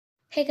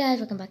Hey guys,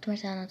 welcome back to my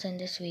channel. So in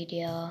this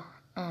video,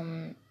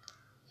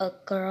 a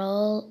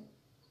girl,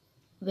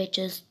 which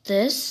is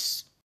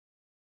this,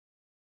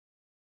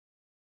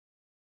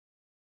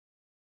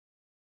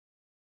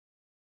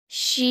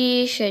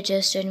 she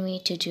suggested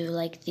me to do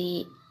like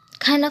the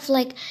kind of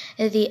like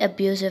the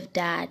abusive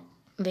dad,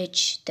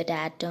 which the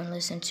dad don't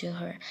listen to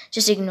her,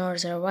 just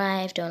ignores her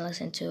wife, don't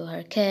listen to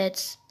her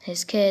kids,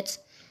 his kids.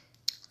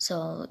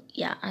 So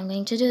yeah, I'm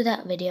going to do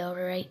that video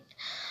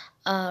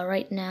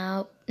right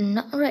now.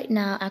 Not right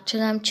now,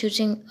 actually I'm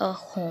choosing a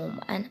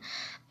home, and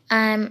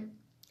I'm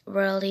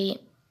really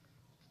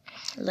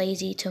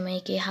lazy to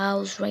make a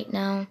house right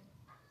now.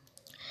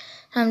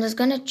 I'm just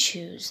gonna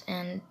choose,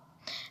 and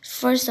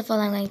first of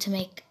all I'm going to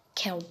make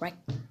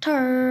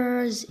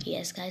characters.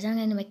 Yes guys, I'm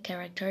going to make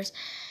characters.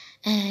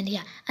 And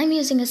yeah, I'm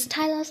using a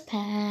stylus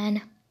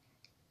pen.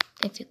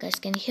 If you guys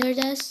can hear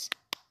this,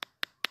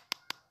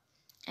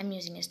 I'm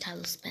using a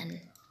stylus pen.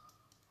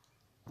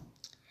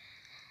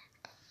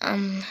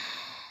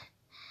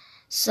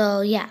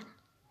 So yeah,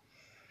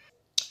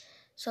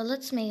 so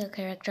let's make a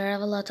character. I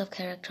have a lot of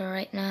character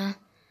right now,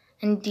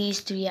 and these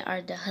three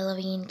are the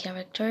Halloween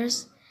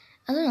characters.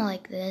 I don't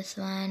like this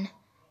one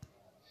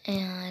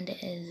and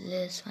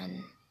this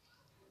one.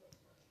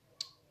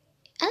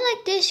 I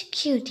like this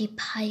cutie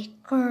pie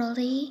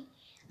girly.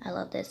 I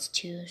love this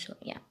too. So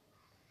yeah,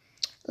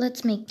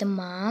 let's make the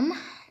mom,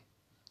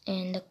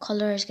 and the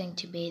color is going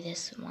to be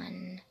this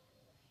one.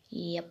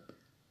 Yep,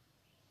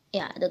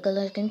 yeah, the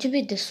color is going to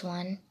be this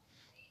one,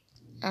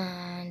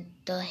 and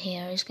the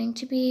hair is going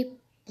to be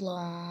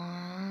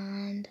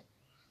blonde.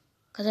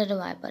 Cause I don't know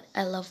why, but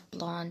I love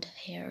blonde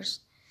hairs.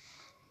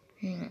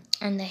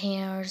 And the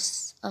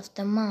hairs of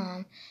the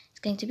mom is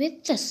going to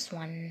be this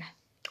one,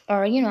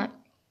 or you know what?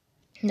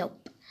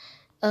 Nope.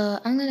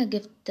 I'm gonna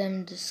give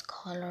them this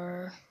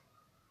color.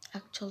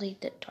 Actually,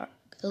 the dark,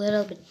 a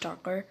little bit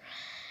darker.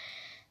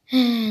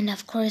 And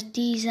of course,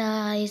 these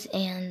eyes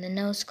and the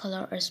nose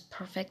color is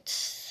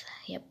perfect.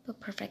 Yep,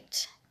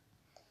 perfect.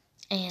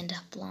 And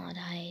blonde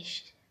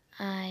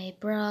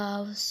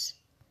eyebrows,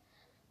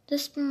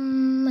 this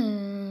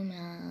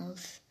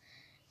mouth,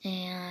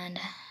 and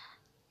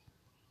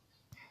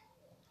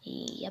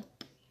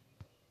yep,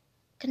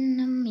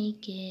 gonna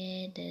make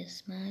it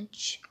this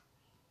much.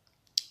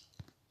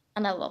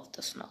 And I love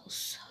this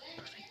nose,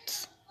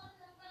 perfect.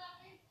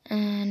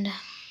 And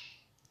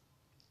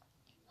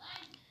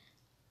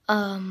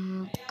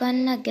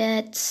gonna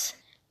get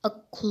a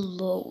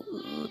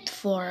cloth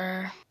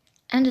for.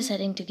 I'm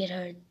deciding to get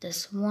her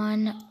this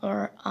one,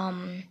 or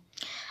I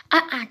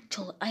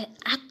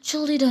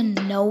actually don't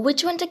know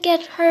which one to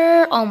get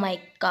her. Oh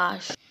my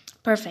gosh,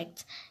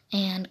 perfect.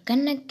 And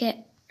gonna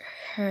get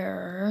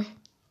her,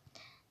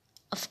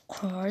 of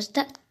course,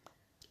 the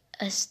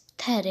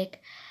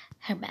aesthetic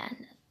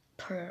hairband.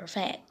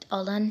 Perfect.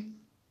 All done.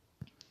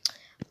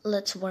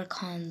 Let's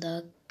work on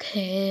the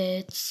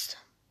kids.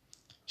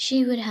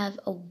 She would have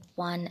a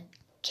one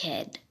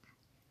kid.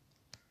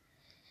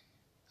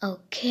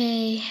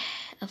 Okay,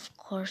 of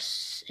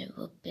course it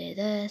will be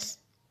this.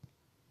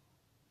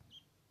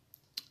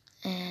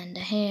 And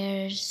the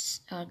hairs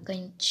are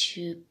going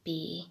to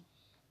be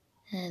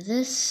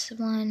this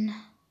one.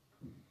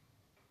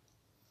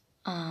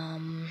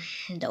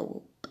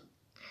 Nope.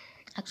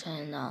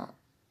 Actually,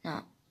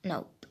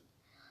 nope.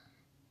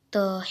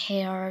 The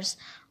hairs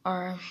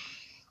are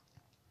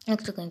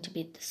actually going to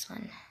be this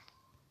one.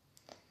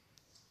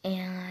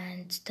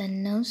 And the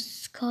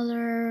nose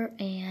color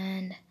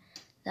and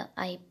the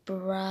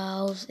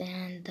eyebrows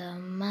and the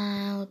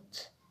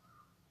mouth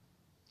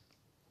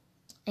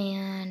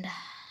and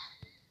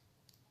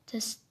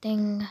this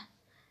thing,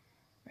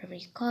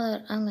 every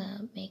color I'm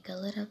gonna make a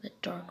little bit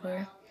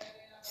darker.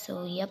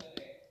 So yep.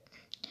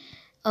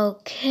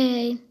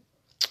 Okay,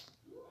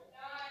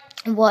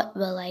 what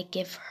will I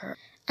give her?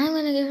 I'm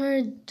gonna give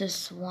her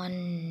this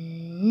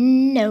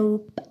one.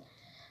 Nope,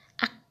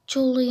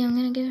 actually I'm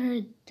gonna give her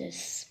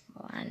this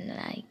one,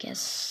 I guess.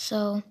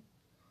 So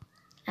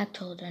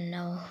actually don't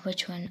know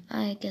which one.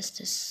 I guess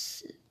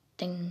this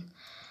thing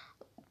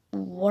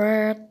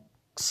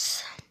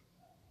works.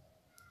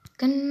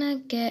 Gonna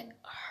get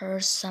her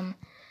some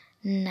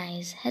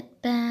nice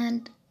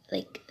headband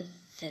like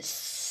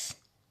this.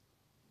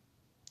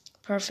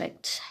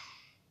 Perfect.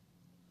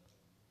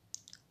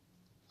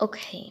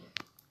 Okay,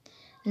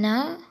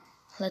 now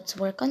let's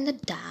work on the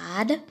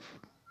dad.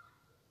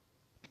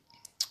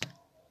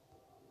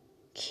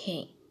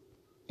 Okay,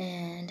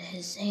 and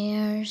his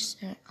hairs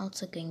are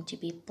also going to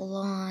be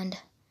blonde.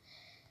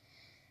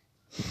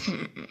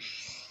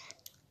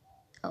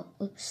 Oh,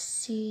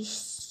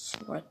 oopsies.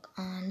 Work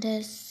on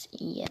this.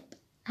 Yep.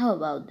 How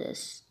about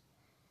this?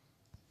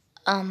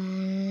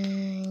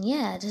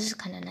 Yeah, this is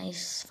kind of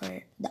nice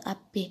for the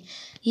uppy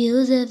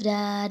use of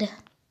dad.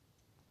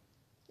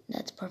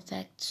 That's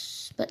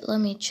perfect. But let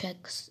me check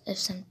if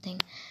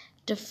something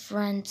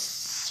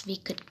different we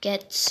could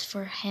get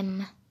for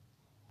him.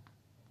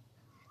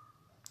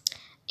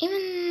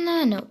 Even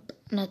nope,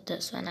 not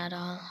this one at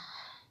all.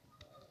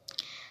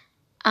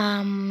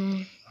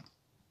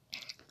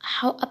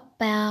 How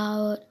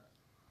about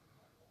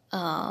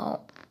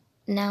Oh,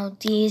 now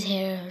these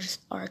hairs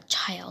are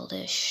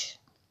childish.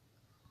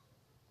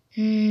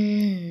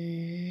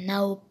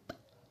 Nope.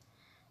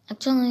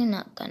 Actually,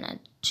 not gonna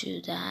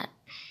do that.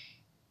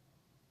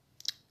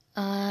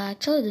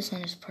 Actually, this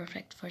one is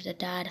perfect for the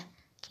dad.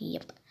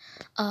 Yep.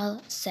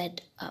 All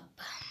set up.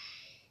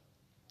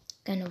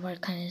 Gonna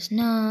work on his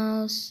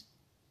nose.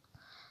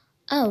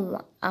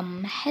 Oh,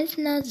 his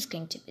nose is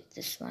going to be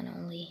this one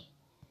only.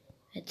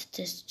 It's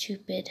this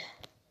stupid.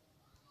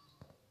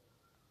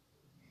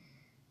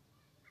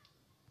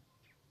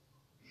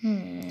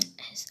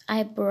 His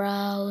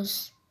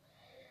eyebrows.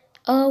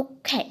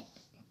 Okay.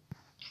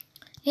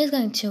 He's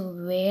going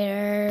to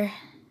wear.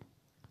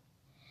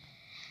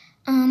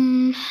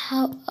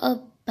 How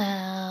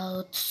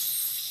about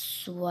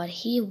what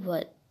he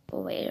would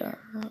wear?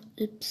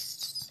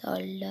 Oops,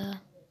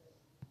 hola.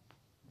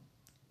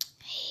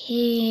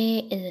 He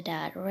is a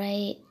dad,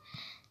 right?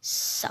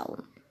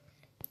 So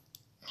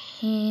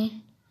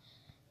he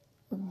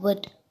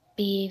would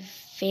be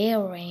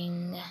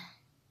wearing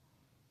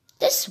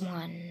this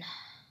one.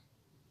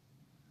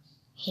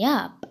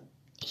 Yup,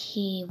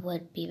 he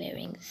would be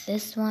wearing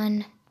this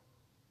one.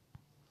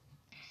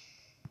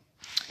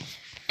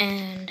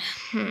 And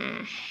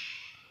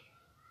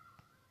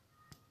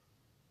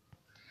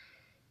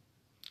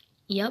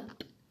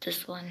Yup,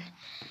 this one.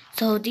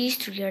 So these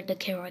three are the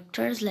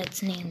characters.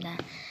 Let's name them.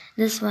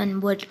 This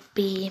one would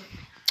be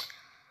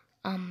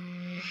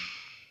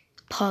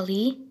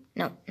Polly.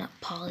 No, not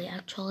Polly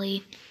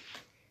actually.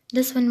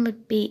 This one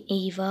would be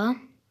Ava.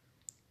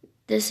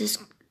 This is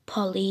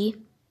Polly.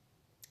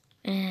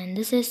 And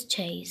this is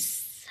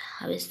Chase.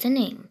 How is the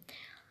name?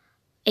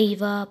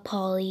 Ava,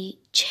 Polly,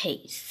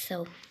 Chase.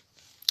 So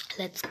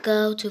let's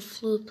go to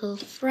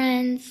Floopil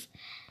Friends.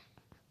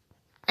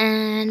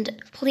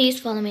 And please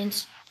follow me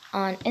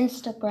on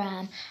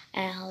Instagram.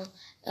 I'll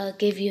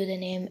give you the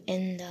name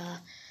in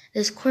the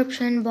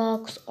description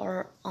box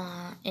or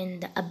in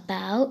the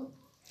about.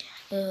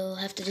 You'll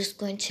have to just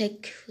go and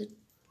check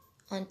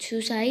on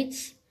two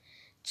sites,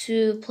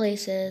 two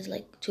places.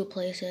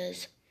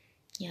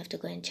 You have to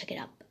go and check it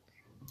up.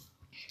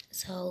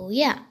 So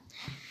yeah,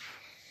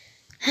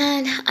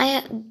 and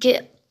I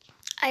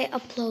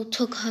upload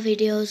Toca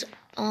videos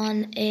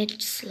on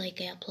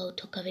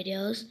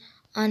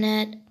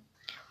it.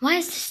 Why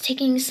is this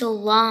taking so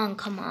long?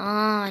 Come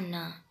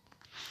on.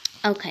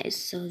 Okay,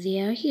 so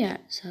they are here.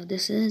 So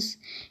this is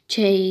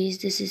Chase,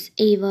 this is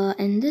Ava,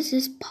 and this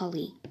is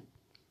Polly.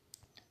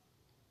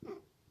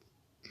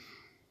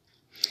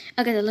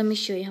 Okay, let me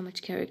show you how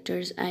much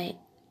characters I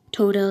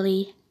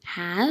totally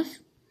have.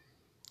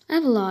 I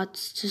have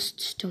lots,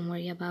 just don't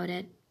worry about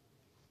it.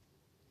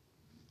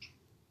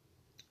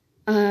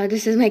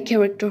 This is my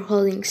character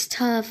holding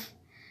stuff.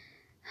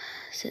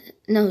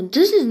 No,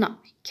 this is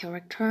not my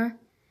character.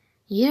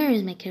 Here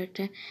is my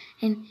character,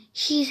 and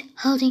he's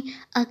holding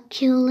a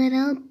cute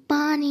little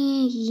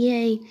bunny.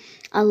 Yay!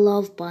 I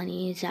love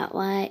bunnies. That's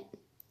why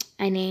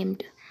I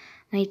named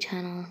my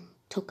channel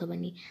Toca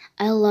Bunny.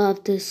 I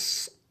love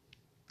this.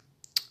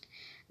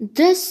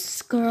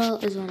 This girl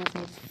is one of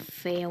my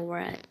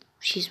favorite.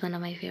 She's one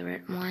of my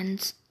favorite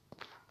ones.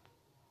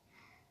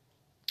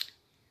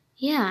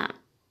 Yeah,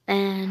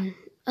 and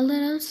a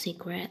little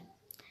secret.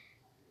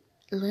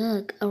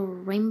 Look, a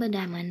rainbow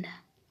diamond.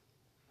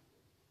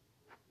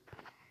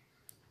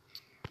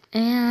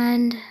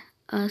 And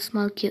a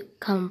small cute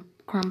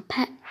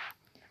crumpet.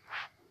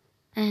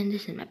 And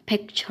this is my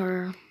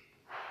picture.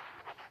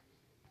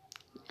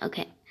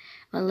 Okay,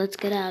 well, let's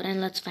get out and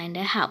let's find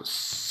a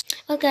house.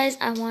 Well, guys,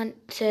 I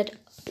wanted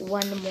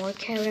one more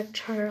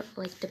character,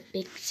 like the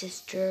big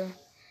sister.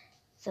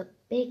 The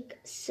big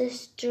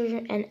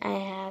sister, and I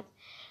have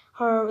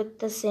her with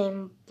the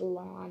same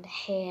blonde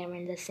hair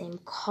and the same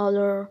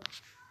color.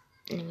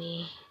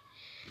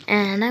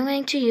 And I'm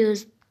going to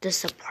use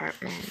this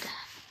apartment.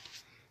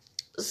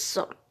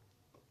 So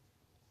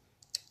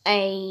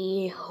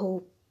I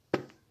hope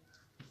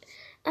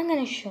I'm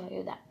gonna show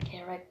you that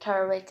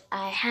character which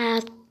I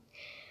have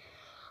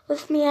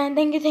with me, and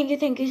thank you so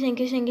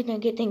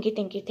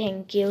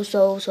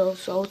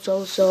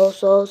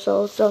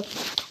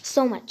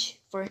much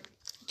for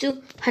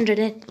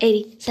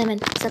 287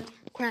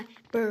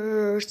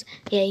 subscribers.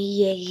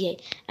 Yay.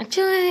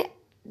 Actually,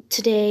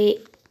 today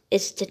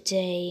is the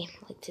day,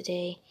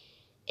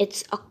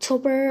 it's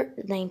October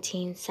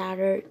 19th,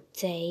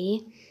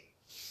 Saturday.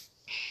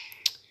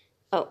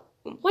 Oh,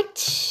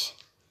 what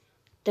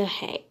the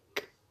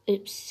heck?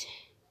 Oops.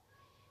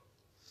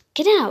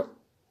 Get out.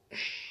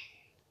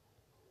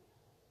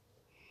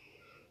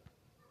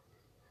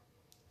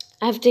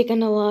 I've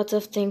taken a lot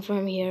of things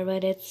from here,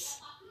 but it's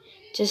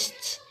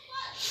just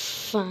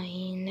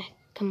fine.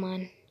 Come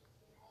on.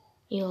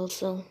 You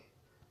also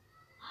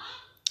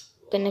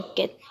gonna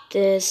get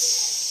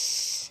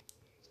this.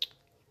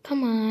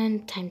 Come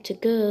on, time to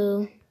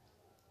go.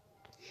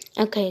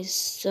 Okay,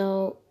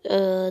 so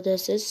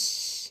this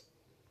is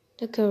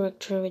the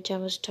character which I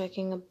was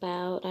talking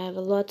about. I have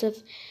a lot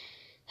of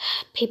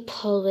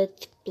people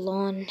with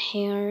blonde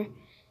hair.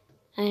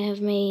 I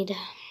have made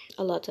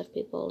a lot of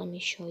people. Let me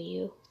show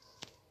you.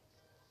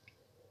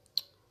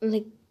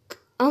 like,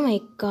 oh my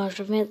gosh,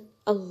 I've met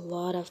a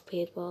lot of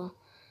people.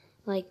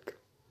 Like,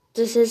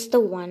 this is the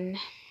one,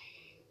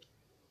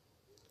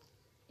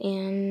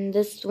 and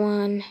this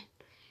one,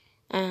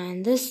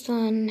 and this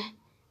one,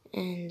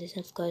 and this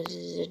of course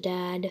is the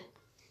dad,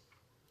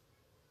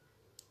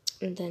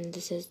 and then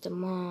this is the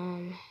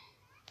mom,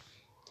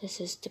 this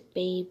is the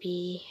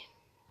baby,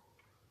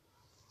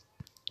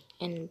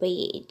 and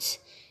wait,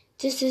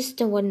 this is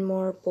the one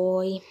more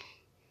boy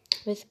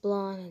with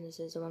blonde, and this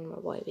is the one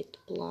more boy with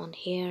blonde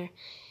hair.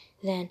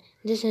 Then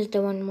this is the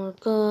one more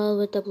girl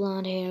with the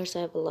blonde hair. So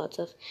I have lots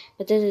of,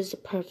 but this is the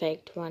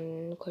perfect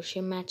one. Of course,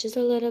 she matches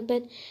a little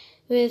bit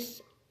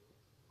with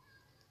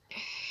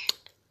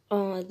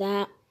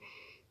that.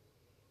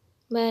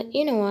 But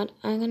you know what?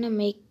 I'm gonna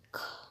make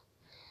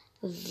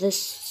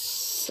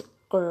this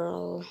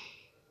girl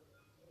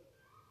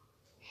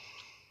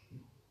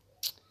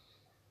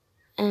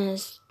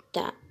as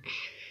that.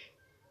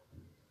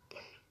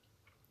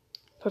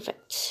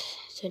 Perfect.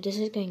 So this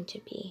is going to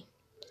be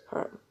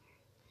her.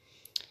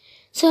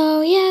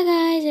 So yeah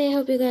guys, I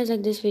hope you guys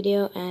like this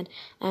video, and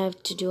I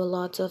have to do a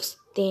lot of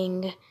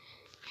thing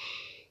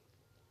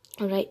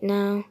right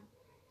now,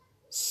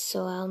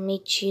 so I'll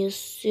meet you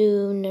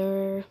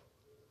sooner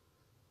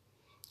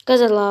because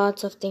a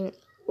lots of thing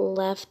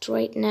left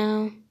right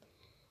now.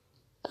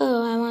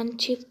 Oh, I want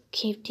to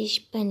keep this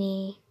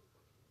bunny.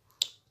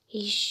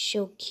 He's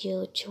so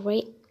cute,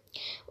 right?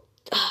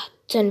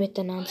 Done with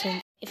the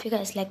nonsense. If you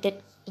guys liked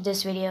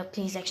this video,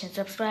 please like and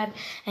subscribe,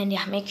 and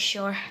yeah, make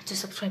sure to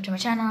subscribe to my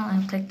channel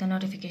and click the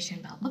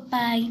notification bell. Bye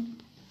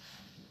bye.